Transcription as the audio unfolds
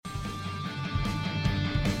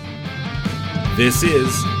This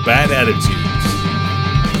is Bad Attitudes.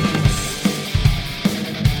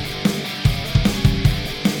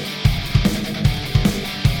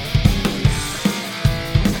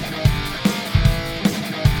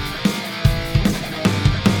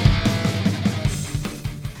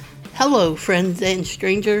 Hello, friends and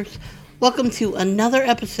strangers. Welcome to another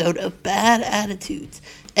episode of Bad Attitudes,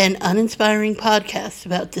 an uninspiring podcast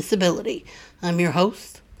about disability. I'm your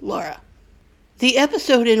host, Laura. The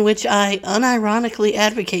episode in which I unironically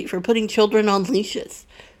advocate for putting children on leashes.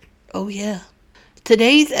 Oh yeah.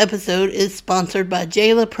 Today's episode is sponsored by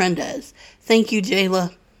Jayla Prendez. Thank you,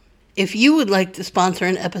 Jayla. If you would like to sponsor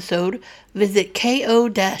an episode, visit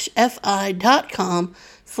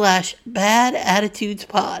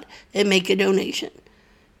ko-fi.com/badattitudespod and make a donation.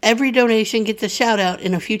 Every donation gets a shout out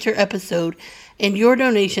in a future episode, and your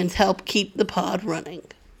donations help keep the pod running.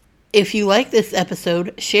 If you like this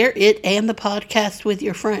episode, share it and the podcast with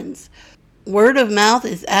your friends. Word of mouth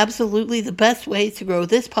is absolutely the best way to grow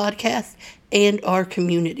this podcast and our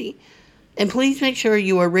community. And please make sure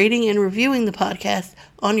you are rating and reviewing the podcast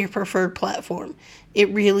on your preferred platform. It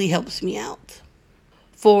really helps me out.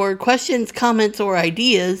 For questions, comments, or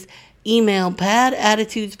ideas, email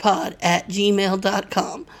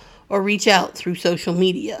badattitudespod@gmail.com or reach out through social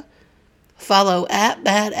media. Follow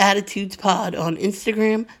 @badattitudespod on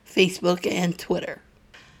Instagram, Facebook, and Twitter.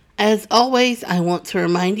 As always, I want to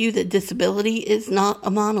remind you that disability is not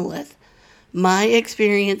a monolith. My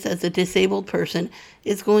experience as a disabled person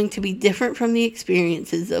is going to be different from the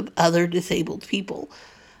experiences of other disabled people.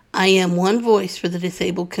 I am one voice for the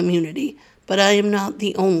disabled community, but I am not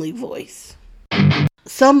the only voice.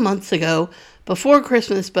 Some months ago, before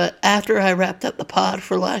Christmas but after I wrapped up the pod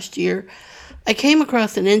for last year, I came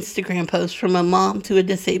across an Instagram post from a mom to a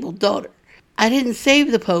disabled daughter. I didn't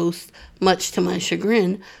save the post, much to my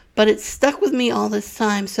chagrin, but it stuck with me all this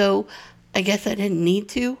time, so I guess I didn't need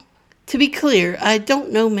to. To be clear, I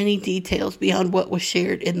don't know many details beyond what was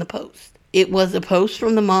shared in the post. It was a post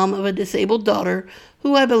from the mom of a disabled daughter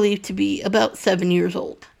who I believe to be about 7 years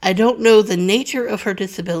old. I don't know the nature of her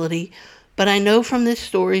disability, but I know from this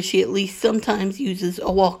story she at least sometimes uses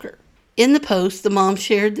a walker. In the post, the mom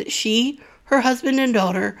shared that she, her husband, and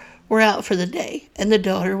daughter were out for the day, and the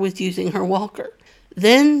daughter was using her walker.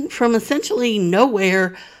 Then, from essentially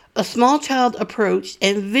nowhere, a small child approached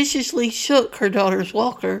and viciously shook her daughter's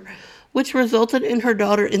walker, which resulted in her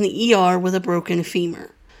daughter in the ER with a broken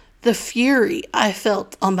femur. The fury I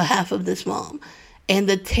felt on behalf of this mom, and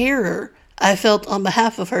the terror I felt on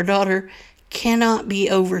behalf of her daughter, cannot be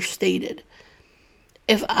overstated.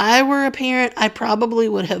 If I were a parent, I probably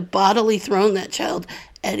would have bodily thrown that child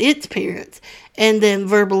at its parents and then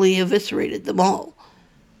verbally eviscerated them all.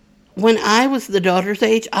 When I was the daughter's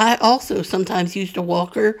age, I also sometimes used a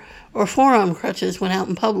walker or forearm crutches when out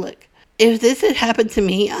in public. If this had happened to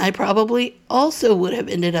me, I probably also would have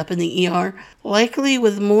ended up in the ER, likely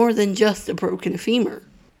with more than just a broken femur.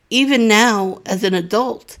 Even now, as an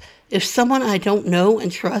adult, if someone I don't know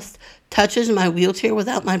and trust touches my wheelchair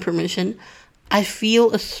without my permission, I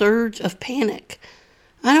feel a surge of panic.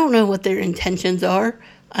 I don't know what their intentions are.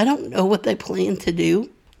 I don't know what they plan to do.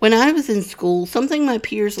 When I was in school, something my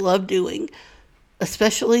peers loved doing,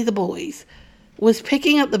 especially the boys, was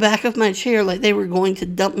picking up the back of my chair like they were going to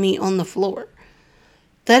dump me on the floor.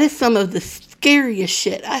 That is some of the scariest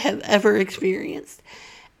shit I have ever experienced.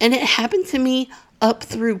 And it happened to me up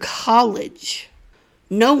through college.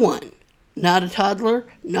 No one, not a toddler,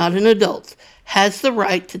 not an adult, has the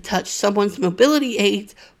right to touch someone's mobility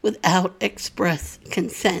aids without express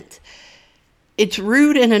consent. It's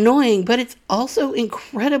rude and annoying, but it's also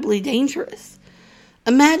incredibly dangerous.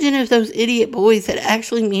 Imagine if those idiot boys had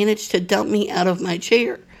actually managed to dump me out of my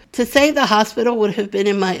chair. To say the hospital would have been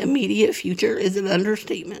in my immediate future is an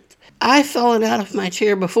understatement. I've fallen out of my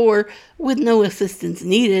chair before with no assistance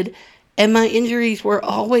needed, and my injuries were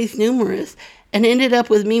always numerous and ended up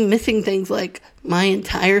with me missing things like my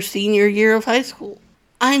entire senior year of high school.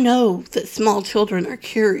 I know that small children are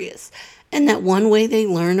curious, and that one way they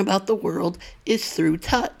learn about the world is through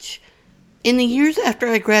touch. In the years after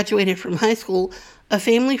I graduated from high school, a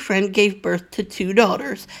family friend gave birth to 2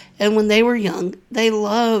 daughters, and when they were young, they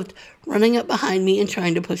loved running up behind me and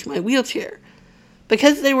trying to push my wheelchair.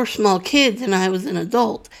 Because they were small kids and I was an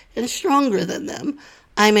adult and stronger than them,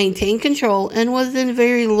 I maintained control and was in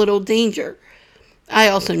very little danger. I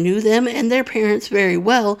also knew them and their parents very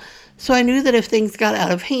well, so I knew that if things got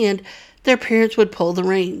out of hand, their parents would pull the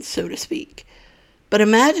reins, so to speak. But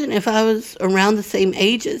imagine if I was around the same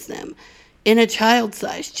age as them, in a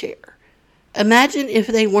child-sized chair. Imagine if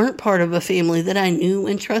they weren't part of a family that I knew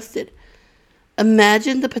and trusted.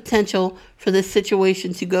 Imagine the potential for this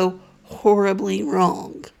situation to go horribly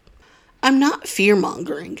wrong. I'm not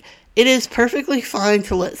fear-mongering. It is perfectly fine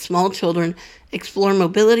to let small children explore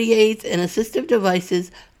mobility aids and assistive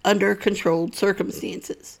devices under controlled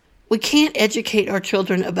circumstances. We can't educate our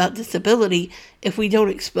children about disability if we don't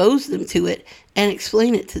expose them to it and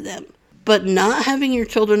explain it to them. But not having your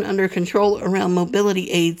children under control around mobility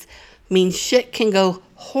aids means shit can go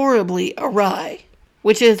horribly awry,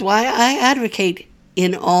 which is why I advocate,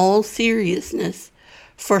 in all seriousness,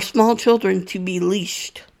 for small children to be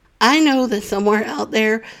leashed. I know that somewhere out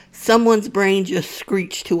there, someone's brain just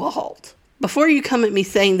screeched to a halt. Before you come at me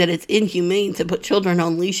saying that it's inhumane to put children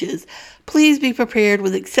on leashes, please be prepared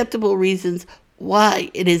with acceptable reasons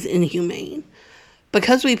why it is inhumane.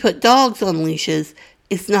 Because we put dogs on leashes,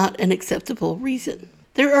 it's not an acceptable reason.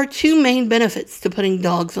 There are two main benefits to putting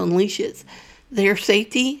dogs on leashes: their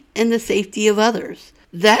safety and the safety of others.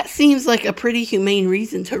 That seems like a pretty humane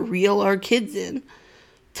reason to reel our kids in.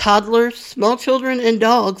 Toddlers, small children, and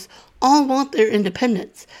dogs all want their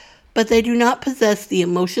independence, but they do not possess the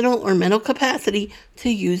emotional or mental capacity to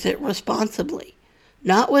use it responsibly.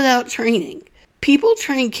 Not without training. People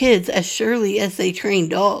train kids as surely as they train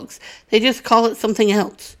dogs. They just call it something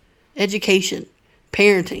else. Education,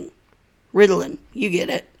 parenting, Ritalin, you get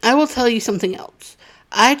it. I will tell you something else.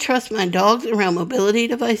 I trust my dogs around mobility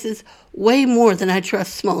devices way more than I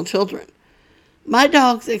trust small children. My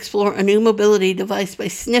dogs explore a new mobility device by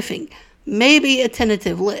sniffing, maybe a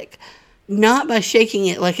tentative lick, not by shaking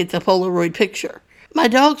it like it's a Polaroid picture. My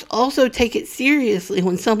dogs also take it seriously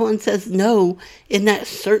when someone says no in that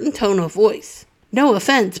certain tone of voice. No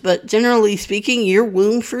offense, but generally speaking, your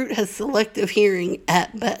womb fruit has selective hearing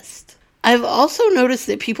at best. I've also noticed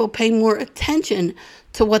that people pay more attention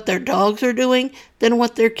to what their dogs are doing than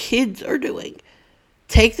what their kids are doing.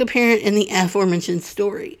 Take the parent in the aforementioned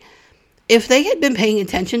story. If they had been paying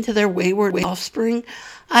attention to their wayward offspring,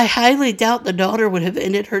 I highly doubt the daughter would have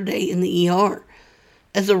ended her day in the ER.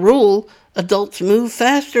 As a rule, adults move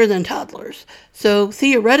faster than toddlers, so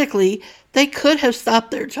theoretically, they could have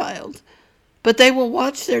stopped their child. But they will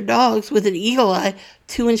watch their dogs with an eagle eye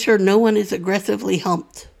to ensure no one is aggressively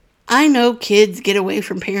humped. I know kids get away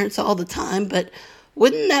from parents all the time, but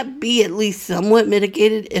wouldn't that be at least somewhat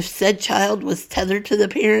mitigated if said child was tethered to the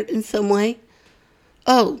parent in some way?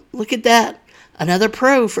 Oh, look at that. Another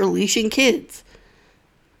pro for leashing kids.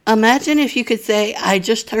 Imagine if you could say, I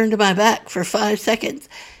just turned my back for 5 seconds,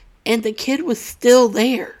 and the kid was still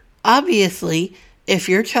there. Obviously, if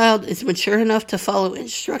your child is mature enough to follow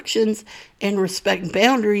instructions and respect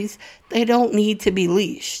boundaries, they don't need to be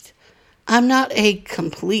leashed. I'm not a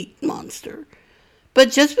complete monster.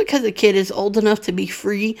 But just because a kid is old enough to be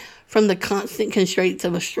free from the constant constraints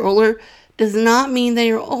of a stroller does not mean they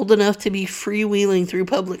are old enough to be freewheeling through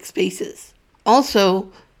public spaces. Also,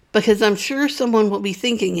 because I'm sure someone will be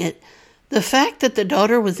thinking it, the fact that the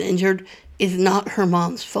daughter was injured is not her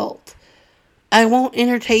mom's fault. I won't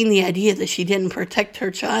entertain the idea that she didn't protect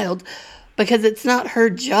her child because it's not her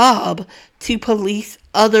job to police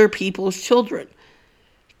other people's children.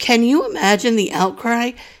 Can you imagine the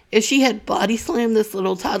outcry if she had body slammed this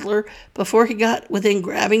little toddler before he got within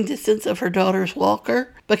grabbing distance of her daughter's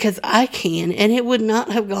walker? Because I can, and it would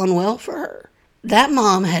not have gone well for her. That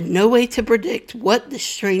mom had no way to predict what this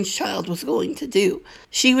strange child was going to do.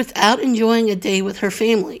 She was out enjoying a day with her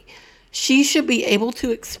family. She should be able to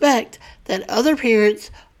expect that other parents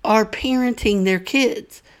are parenting their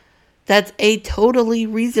kids. That's a totally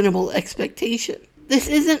reasonable expectation. This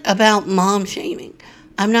isn't about mom shaming.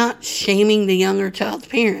 I'm not shaming the younger child's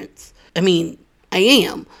parents. I mean, I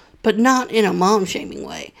am, but not in a mom shaming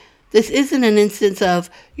way. This isn't an instance of,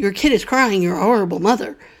 your kid is crying, you're a horrible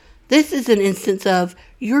mother. This is an instance of,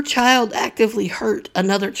 your child actively hurt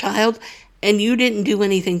another child and you didn't do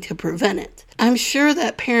anything to prevent it. I'm sure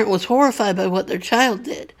that parent was horrified by what their child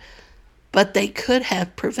did, but they could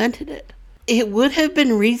have prevented it. It would have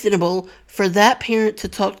been reasonable for that parent to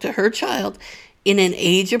talk to her child in an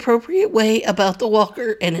age-appropriate way about the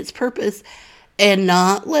walker and its purpose and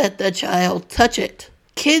not let the child touch it.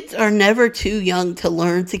 Kids are never too young to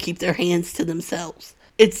learn to keep their hands to themselves.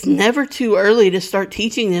 It's never too early to start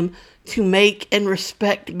teaching them to make and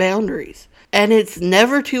respect boundaries. And it's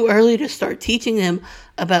never too early to start teaching them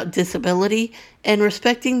about disability and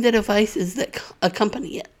respecting the devices that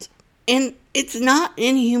accompany it. And it's not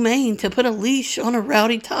inhumane to put a leash on a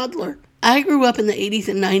rowdy toddler. I grew up in the 80s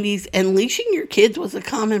and 90s, and leashing your kids was a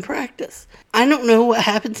common practice. I don't know what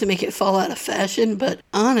happened to make it fall out of fashion, but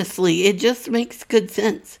honestly, it just makes good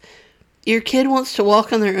sense. Your kid wants to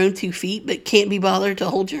walk on their own 2 feet, but can't be bothered to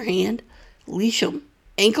hold your hand? Leash them.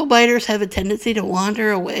 Ankle biters have a tendency to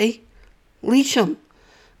wander away? Leash them.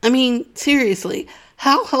 I mean, seriously,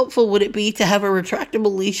 How helpful would it be to have a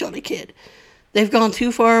retractable leash on a kid? They've gone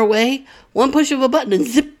too far away, one push of a button and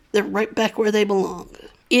zip, they're right back where they belong.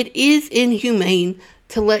 It is inhumane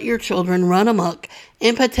to let your children run amok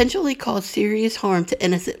and potentially cause serious harm to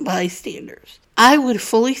innocent bystanders. I would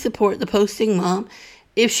fully support the posting mom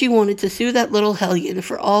if she wanted to sue that little hellion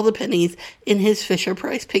for all the pennies in his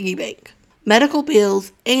Fisher-Price piggy bank, medical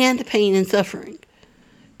bills, and pain and suffering,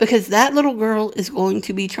 because that little girl is going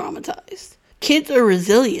to be traumatized. Kids are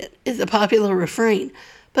resilient is a popular refrain,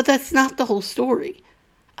 but that's not the whole story.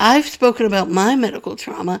 I've spoken about my medical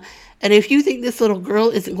trauma, and if you think this little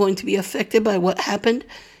girl isn't going to be affected by what happened,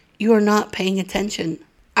 you are not paying attention.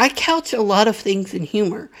 I couch a lot of things in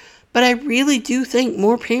humor, but I really do think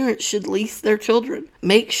more parents should lease their children.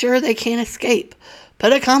 Make sure they can't escape.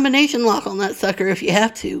 Put a combination lock on that sucker if you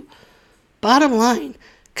have to. Bottom line,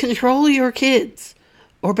 control your kids.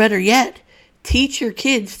 Or better yet, teach your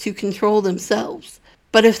kids to control themselves.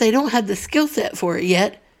 But if they don't have the skill set for it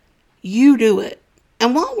yet, you do it.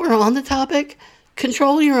 And while we're on the topic,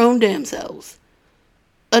 control your own damn selves.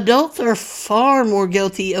 Adults are far more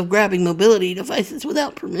guilty of grabbing mobility devices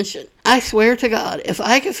without permission. I swear to God, if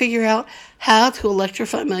I could figure out how to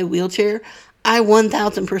electrify my wheelchair, I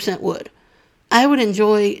 1000% would. I would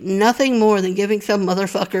enjoy nothing more than giving some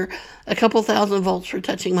motherfucker a couple thousand volts for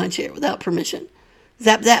touching my chair without permission.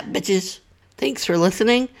 Zap zap, bitches. Thanks for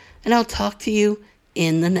listening, and I'll talk to you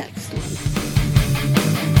in the next one.